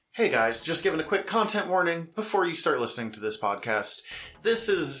Hey guys, just giving a quick content warning before you start listening to this podcast. This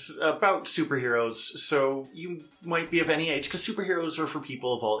is about superheroes, so you might be of any age, because superheroes are for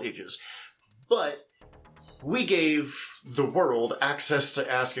people of all ages. But we gave the world access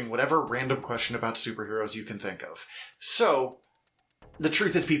to asking whatever random question about superheroes you can think of. So, the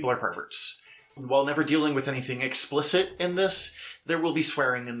truth is people are perverts. While never dealing with anything explicit in this, there will be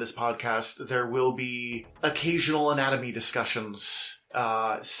swearing in this podcast. There will be occasional anatomy discussions.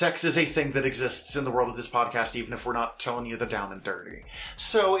 Sex is a thing that exists in the world of this podcast, even if we're not telling you the down and dirty.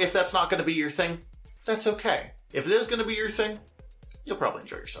 So if that's not going to be your thing, that's okay. If it is going to be your thing, you'll probably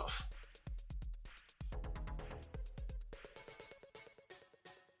enjoy yourself.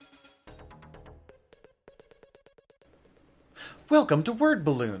 Welcome to Word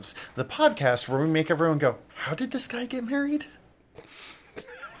Balloons, the podcast where we make everyone go, how did this guy get married?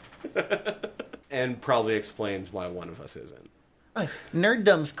 And probably explains why one of us isn't.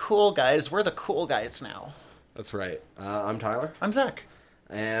 Nerddom's cool, guys. We're the cool guys now. That's right. I'm Tyler. I'm Zach.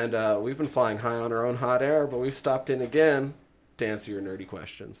 And we've been flying high on our own hot air, but we've stopped in again to answer your nerdy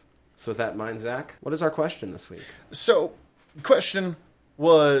questions. So with that in mind, Zach, what is our question this week? So, the question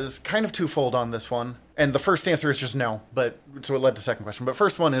was kind of twofold on this one. And the first answer is just no, but so it led to the second question. But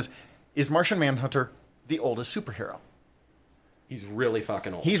first one is Martian Manhunter the oldest superhero? He's really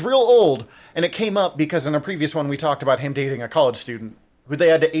fucking old. He's real old, and it came up because in a previous one we talked about him dating a college student who they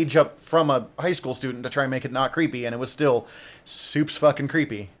had to age up from a high school student to try and make it not creepy, and it was still soups fucking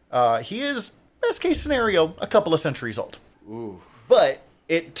creepy. He is, best case scenario, a couple of centuries old. Ooh. But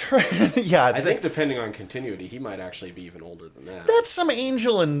it turned, yeah. I think depending on continuity, he might actually be even older than that. That's some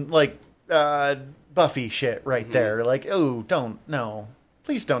Angel and, like, Buffy shit right there. Like, oh, no.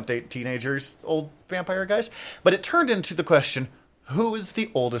 Please don't date teenagers, old vampire guys. But it turned into the question, who is the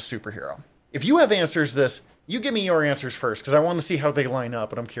oldest superhero? If you have answers to this, you give me your answers first, because I want to see how they line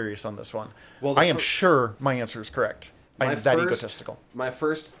up, and I'm curious on this one. Well, I am sure my answer is correct. I'm that egotistical. My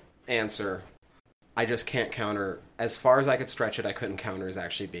first answer, I just can't counter. As far as I could stretch it, I couldn't counter as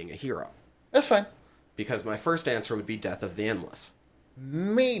actually being a hero. That's fine. Because my first answer would be Death of the Endless.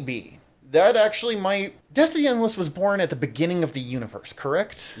 Maybe. That actually might... Death of the Endless was born at the beginning of the universe,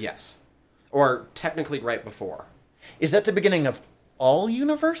 correct? Yes. Or technically right before. Is that the beginning of all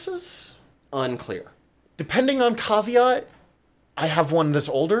universes? Unclear. Depending on caveat, I have one that's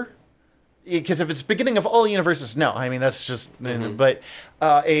older. Because if it's beginning of all universes, no. I mean, that's just... Mm-hmm. But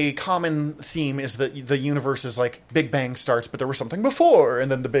a common theme is that the universe is like Big Bang starts, but there was something before,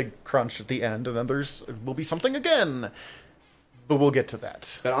 and then the big crunch at the end, and then will be something again. But we'll get to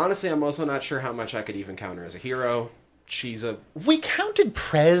that. But honestly, I'm also not sure how much I could even counter as a hero. We counted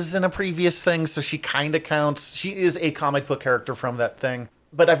Prez in a previous thing, so she kind of counts. She is a comic book character from that thing.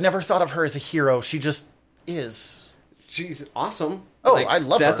 But I've never thought of her as a hero. She just is. She's awesome. Oh, I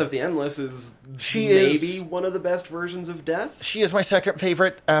love her. Death of the Endless is maybe one of the best versions of Death. She is my second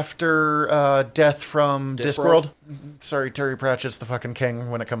favorite after Death from Discworld. Sorry, Terry Pratchett's the fucking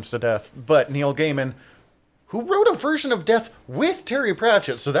king when it comes to Death. But Neil Gaiman, who wrote a version of Death with Terry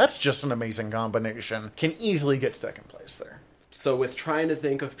Pratchett, so that's just an amazing combination, can easily get second place there. So with trying to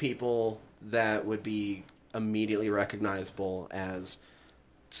think of people that would be immediately recognizable as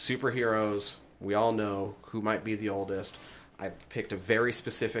superheroes, we all know who might be the oldest. I picked a very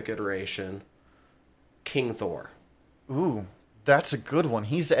specific iteration, King Thor. Ooh, that's a good one.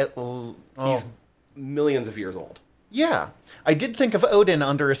 He's millions of years old. Yeah. I did think of Odin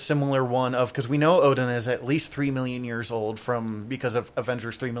under a similar one because we know Odin is at least 3 million years old because of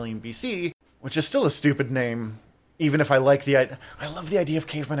Avengers 3 million BC, which is still a stupid name, even if I like I love the idea of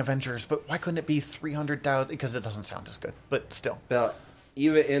Caveman Avengers, but why couldn't it be 300,000? Because it doesn't sound as good, but still. But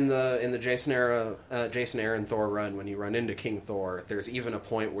even in the Jason Aaron Thor run, when you run into King Thor, there's even a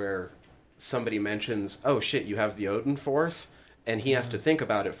point where somebody mentions, oh shit, you have the Odin Force? And he has to think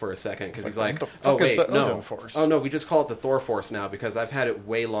about it for a second, because he's like, oh wait, no. Force? Oh no, we just call it the Thor Force now, because I've had it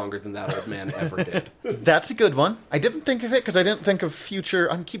way longer than that old man ever did. That's a good one. I didn't think of it, because I didn't think of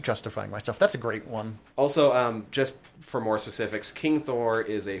future... I keep justifying myself. That's a great one. Also, just for more specifics, King Thor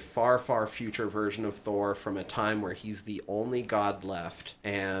is a far, far future version of Thor from a time where he's the only god left,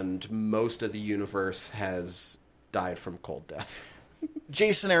 and most of the universe has died from cold death.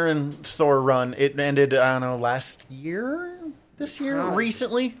 Jason Aaron Thor run, it ended, I don't know, last year? This year?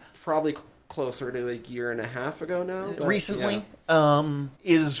 Recently? Probably closer to a year and a half ago now. Recently? Yeah.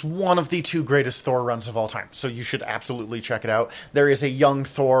 Is one of the 2 greatest Thor runs of all time. So you should absolutely check it out. There is a young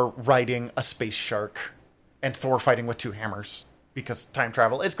Thor riding a space shark. And Thor fighting with 2 hammers. Because time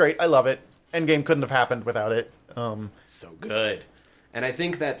travel. It's great. I love it. Endgame couldn't have happened without it. So good. And I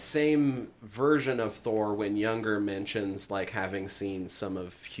think that same version of Thor, when younger, mentions like having seen some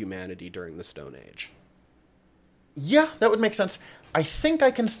of humanity during the Stone Age. Yeah, that would make sense. I think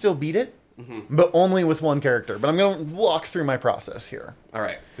I can still beat it, but only with one character. But I'm going to walk through my process here. All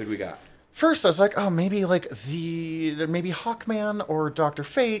right, who do we got? First, I was like, oh, maybe maybe Hawkman or Dr.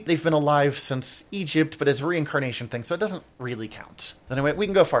 Fate. They've been alive since Egypt, but it's a reincarnation thing, so it doesn't really count. Then I went, we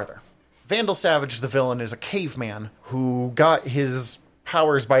can go farther. Vandal Savage, the villain, is a caveman who got his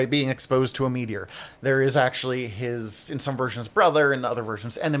powers by being exposed to a meteor. There is actually his, in some versions, brother, in other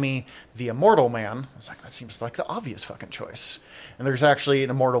versions, enemy, the Immortal Man. I was like, that seems like the obvious fucking choice. And there's actually an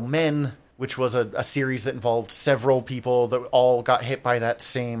Immortal Men, which was a series that involved several people that all got hit by that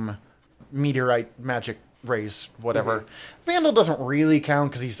same meteorite magic rays, whatever. Vandal doesn't really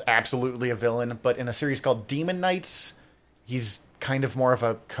count because he's absolutely a villain, but in a series called Demon Knights, he's kind of more of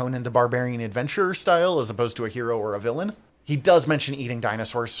a Conan the Barbarian adventurer style as opposed to a hero or a villain. He does mention eating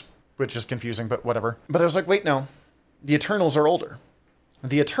dinosaurs, which is confusing, but whatever. But I was like, wait, no. The Eternals are older.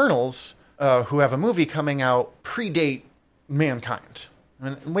 The Eternals, who have a movie coming out, predate mankind.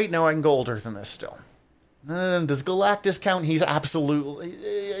 And wait, no, I can go older than this still. Does Galactus count? He's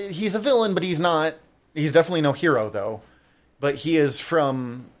a villain, but he's definitely no hero, though. But he is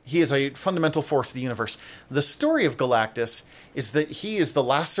a fundamental force of the universe. The story of Galactus is that he is the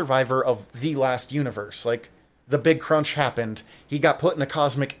last survivor of the last universe. Like, the Big Crunch happened, he got put in a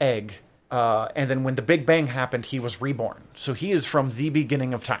cosmic egg, and then when the Big Bang happened, he was reborn. So he is from the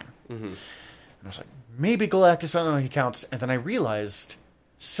beginning of time. And I was like, maybe Galactus, I don't know if he counts. And then I realized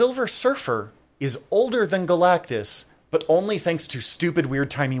Silver Surfer is older than Galactus, but only thanks to stupid,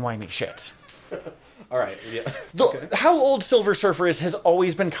 weird, timey-wimey shit. All right, yeah. How old Silver Surfer is has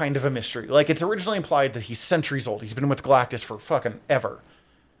always been kind of a mystery. Like, it's originally implied that he's centuries old. He's been with Galactus for fucking ever.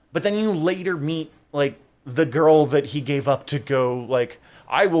 But then you later meet, like, the girl that he gave up to go, like,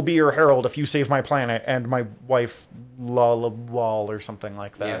 I will be your herald if you save my planet and my wife, Lala Wall, or something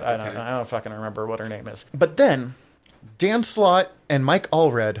like that. Yeah, okay. I don't fucking remember what her name is. But then, Dan Slott and Mike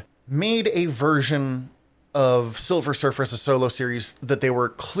Allred made a version of Silver Surfer as a solo series that they were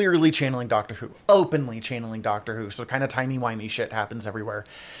clearly channeling Doctor Who. Openly channeling Doctor Who. So kind of timey-wimey shit happens everywhere.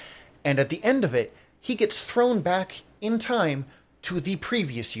 And at the end of it, he gets thrown back in time to the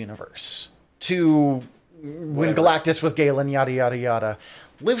previous universe. To when Galactus was Galen, yada, yada, yada.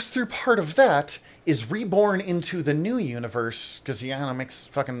 Lives through part of that, is reborn into the new universe, because he makes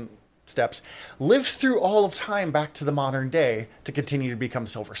fucking steps. Lives through all of time back to the modern day to continue to become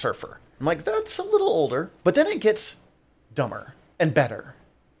Silver Surfer. I'm like, that's a little older. But then it gets dumber and better.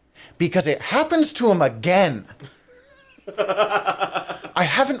 Because it happens to him again. I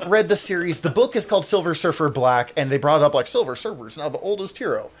haven't read the series. The book is called Silver Surfer Black, and they brought up, like, Silver Surfer's now the oldest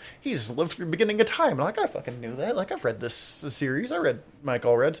hero. He's lived through the beginning of time. I'm like, I fucking knew that. Like, I've read this series. I read Mike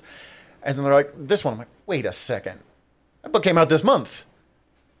Allred's. And then they're like, this one. I'm like, wait a second. That book came out this month.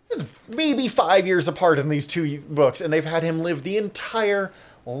 It's maybe 5 years apart in these two books, and they've had him live the entire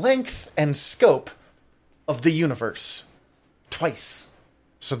length and scope of the universe twice.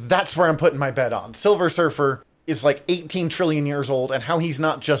 So that's where I'm putting my bet on. Silver Surfer is like 18 trillion years old, and how he's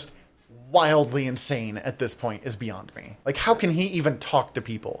not just wildly insane at this point is beyond me. Like, how can he even talk to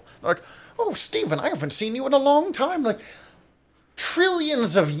people? They're like, oh, Steven, I haven't seen you in a long time. Like,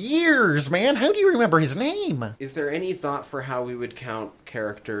 trillions of years, man. How do you remember his name? Is there any thought for how we would count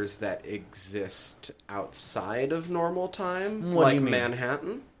characters that exist outside of normal time? What do like you mean?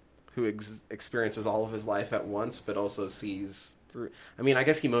 Manhattan, who experiences all of his life at once, but also sees through... I mean, I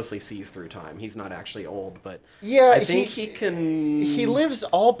guess he mostly sees through time. He's not actually old, but Yeah, I think he can... He lives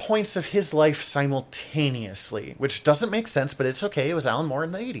all points of his life simultaneously, which doesn't make sense, but it's okay. It was Alan Moore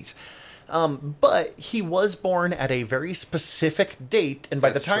in the 80s. But he was born at a very specific date, and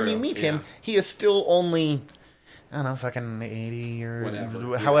by That's the time you true, meet yeah. him, he is still only, I don't know, fucking 80 or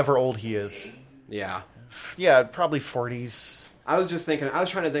Whatever, however old he is. Yeah. Yeah, probably 40s. I was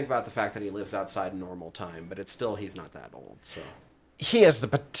trying to think about the fact that he lives outside normal time, but it's still, he's not that old, so... He has the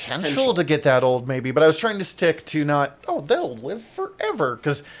potential to get that old, maybe, but I was trying to stick to not, they'll live forever,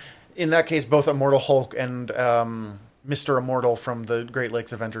 because in that case, both Immortal Hulk and Mr. Immortal from the Great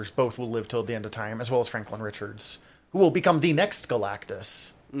Lakes Avengers both will live till the end of time, as well as Franklin Richards, who will become the next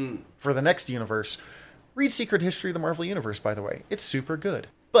Galactus for the next universe. Read Secret History of the Marvel Universe, by the way. It's super good.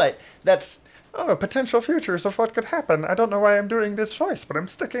 But that's... potential futures of what could happen. I don't know why I'm doing this voice, but I'm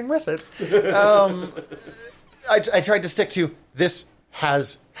sticking with it. I tried to stick to, this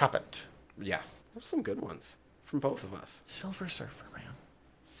has happened. Yeah. There's some good ones from both of us. Silver Surfer, man.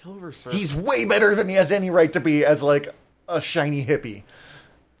 Silver Surfer. He's way better than he has any right to be as, like, a shiny hippie.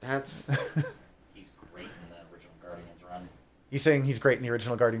 That's... He's great in the original Guardians run. He's saying he's great in the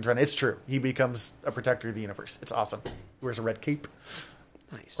original Guardians run. It's true. He becomes a protector of the universe. It's awesome. He wears a red cape.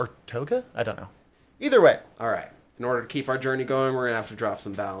 Nice. Or toga? I don't know. Either way. All right. In order to keep our journey going, we're going to have to drop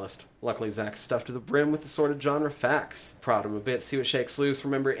some ballast. Luckily, Zach's stuffed to the brim with assorted genre facts. Prod him a bit, see what shakes loose.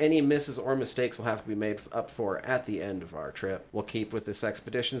 Remember, any misses or mistakes will have to be made up for at the end of our trip. We'll keep with this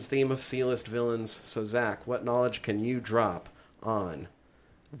expedition's theme of C-list villains. So, Zach, what knowledge can you drop on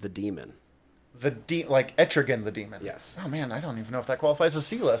the demon? Like Etrigan the demon? Yes. Oh, man, I don't even know if that qualifies as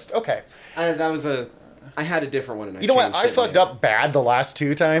C-list. Okay. I had a different one, and you know what? I fucked up bad the last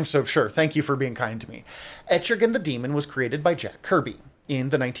 2 times, so sure. Thank you for being kind to me. Etrigan the Demon was created by Jack Kirby in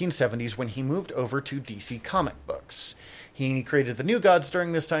the 1970s when he moved over to DC comic books. He created the New Gods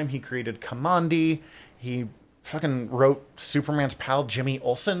during this time. He created Kamandi. He fucking wrote Superman's pal Jimmy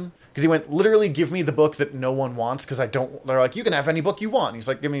Olsen. Because he went, literally give me the book that no one wants, because I don't... They're like, you can have any book you want. And he's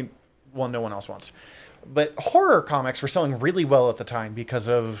like, give me one no one else wants. But horror comics were selling really well at the time because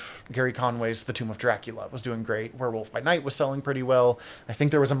of Gary Conway's The Tomb of Dracula. It was doing great. Werewolf by Night was selling pretty well. I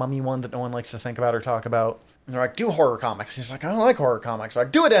think there was a mummy one that no one likes to think about or talk about. And they're like, do horror comics. And he's like, I don't like horror comics. They're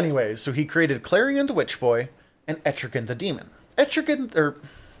like, do it anyways. So he created Clarion the Witch Boy and Etrigan the Demon.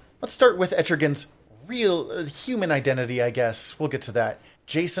 Let's start with Etrigan's real human identity, I guess. We'll get to that.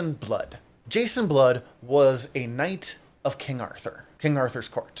 Jason Blood. Jason Blood was a knight of King Arthur. King Arthur's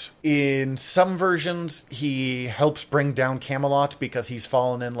court. In some versions, he helps bring down Camelot because he's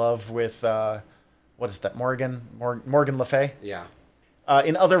fallen in love with, what is that, Morgan Le Fay? Yeah.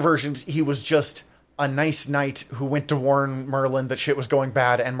 In other versions, he was just a nice knight who went to warn Merlin that shit was going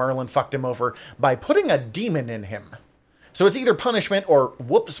bad, and Merlin fucked him over by putting a demon in him. So it's either punishment or,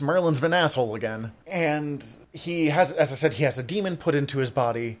 whoops, Merlin's been an asshole again. And he has, as I said, he has a demon put into his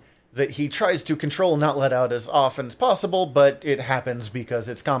body that he tries to control and not let out as often as possible, but it happens because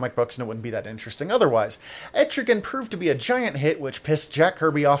it's comic books and it wouldn't be that interesting otherwise. Etrigan proved to be a giant hit, which pissed Jack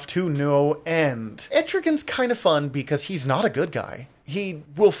Kirby off to no end. Etrigan's kind of fun because he's not a good guy. He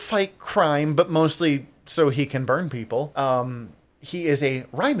will fight crime, but mostly so he can burn people. He is a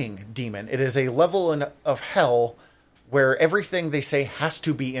rhyming demon. It is a level of hell where everything they say has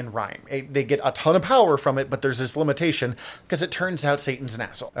to be in rhyme. They get a ton of power from it, but there's this limitation, because it turns out Satan's an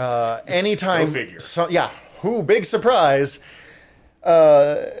asshole. Anytime... Go figure. Big surprise.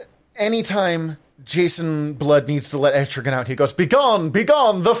 Anytime Jason Blood needs to let Etrigan out, he goes, "Begone,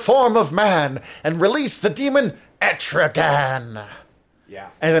 begone, the form of man, and release the demon Etrigan." Yeah.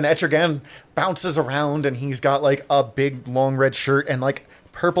 And then Etrigan bounces around, and he's got, like, a big, long red shirt, and, like,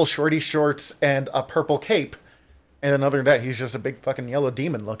 purple shorty shorts, and a purple cape. And then other than that, he's just a big fucking yellow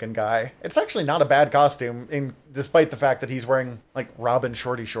demon-looking guy. It's actually not a bad costume, despite the fact that he's wearing, like, Robin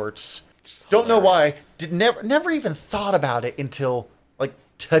shorty shorts. Don't know why. Never even thought about it until, like,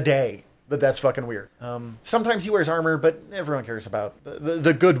 today. That's fucking weird. Sometimes he wears armor, but everyone cares about.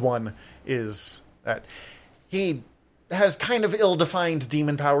 The good one is that he has kind of ill-defined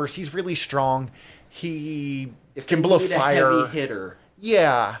demon powers. He's really strong. He can blow fire. A heavy hitter.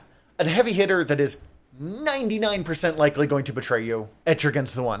 Yeah. A heavy hitter that is 99% likely going to betray you.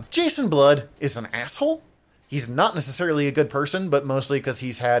 Etrigan's the one. Jason Blood is an asshole. He's not necessarily a good person, but mostly because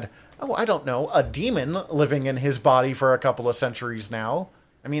he's had, a demon living in his body for a couple of centuries now.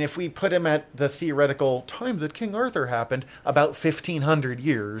 I mean, if we put him at the theoretical time that King Arthur happened, about 1,500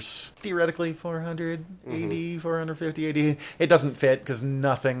 years. Theoretically, 480, 450 AD. It doesn't fit, because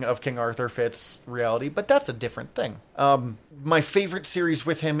nothing of King Arthur fits reality, but that's a different thing. My favorite series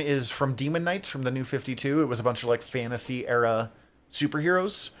with him is from Demon Knights, from the New 52. It was a bunch of, like, fantasy-era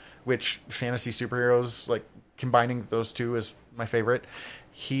superheroes, which fantasy superheroes, like, combining those two is my favorite.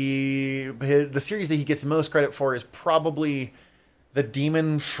 The series that he gets most credit for is probably The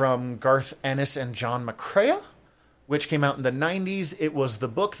Demon from Garth Ennis and John McCrea, which came out in the 90s. It was the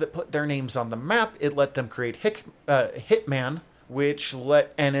book that put their names on the map. It let them create Hitman, which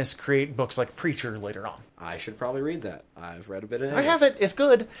let Ennis create books like Preacher later on. I should probably read that. I've read a bit of Ennis. I have it. It's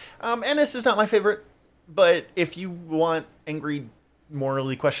good. Ennis is not my favorite, but if you want angry,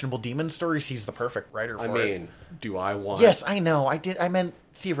 morally questionable demon stories, he's the perfect writer for it. Do I want... Yes, I know. I meant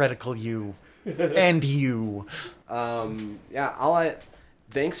theoretical you. And you. Thanks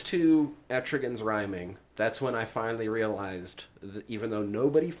to Etrigan's rhyming, that's when I finally realized that even though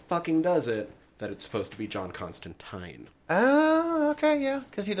nobody fucking does it, that it's supposed to be John Constantine. Oh, okay, yeah,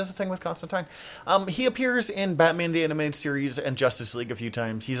 because he does a thing with Constantine. He appears in Batman the Animated Series and Justice League a few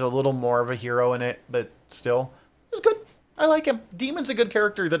times. He's a little more of a hero in it, but still, it was good. I like him. Demon's a good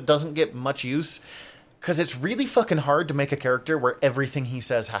character that doesn't get much use, because it's really fucking hard to make a character where everything he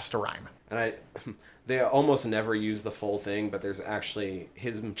says has to rhyme. And they almost never use the full thing, but there's actually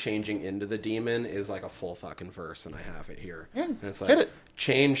him changing into the demon is like a full fucking verse, and I have it here. Yeah, and it's like, hit it.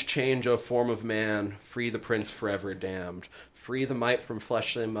 Change, O form of man, free the prince forever damned, free the might from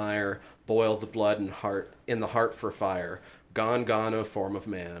fleshly mire, boil the blood in the heart for fire, gone, O form of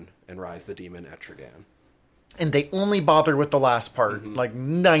man, and rise the demon Etrigan. And they only bother with the last part, like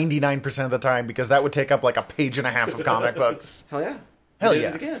 99% of the time, because that would take up like a page and a half of comic books. Hell yeah. Hell You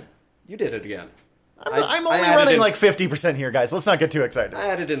yeah. did it again. You did it again. I'm only running like 50% here, guys. Let's not get too excited. I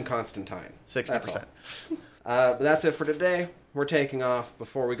added in Constantine. 60%. But that's it for today. We're taking off.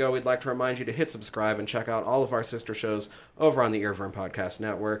 Before we go, we'd like to remind you to hit subscribe and check out all of our sister shows over on the Earworm Podcast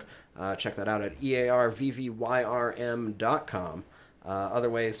Network. Check that out at earvvyrm.com. Other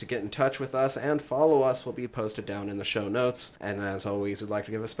ways to get in touch with us and follow us will be posted down in the show notes. And as always, we'd like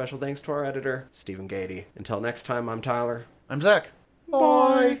to give a special thanks to our editor, Stephen Gady. Until next time, I'm Tyler. I'm Zach.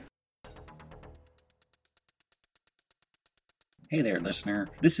 Bye. Hey there, listener.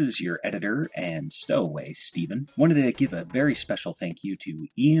 This is your editor and stowaway, Stephen. Wanted to give a very special thank you to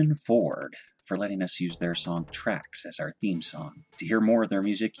Ian Ford for letting us use their song Tracks as our theme song. To hear more of their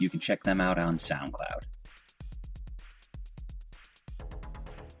music, you can check them out on SoundCloud.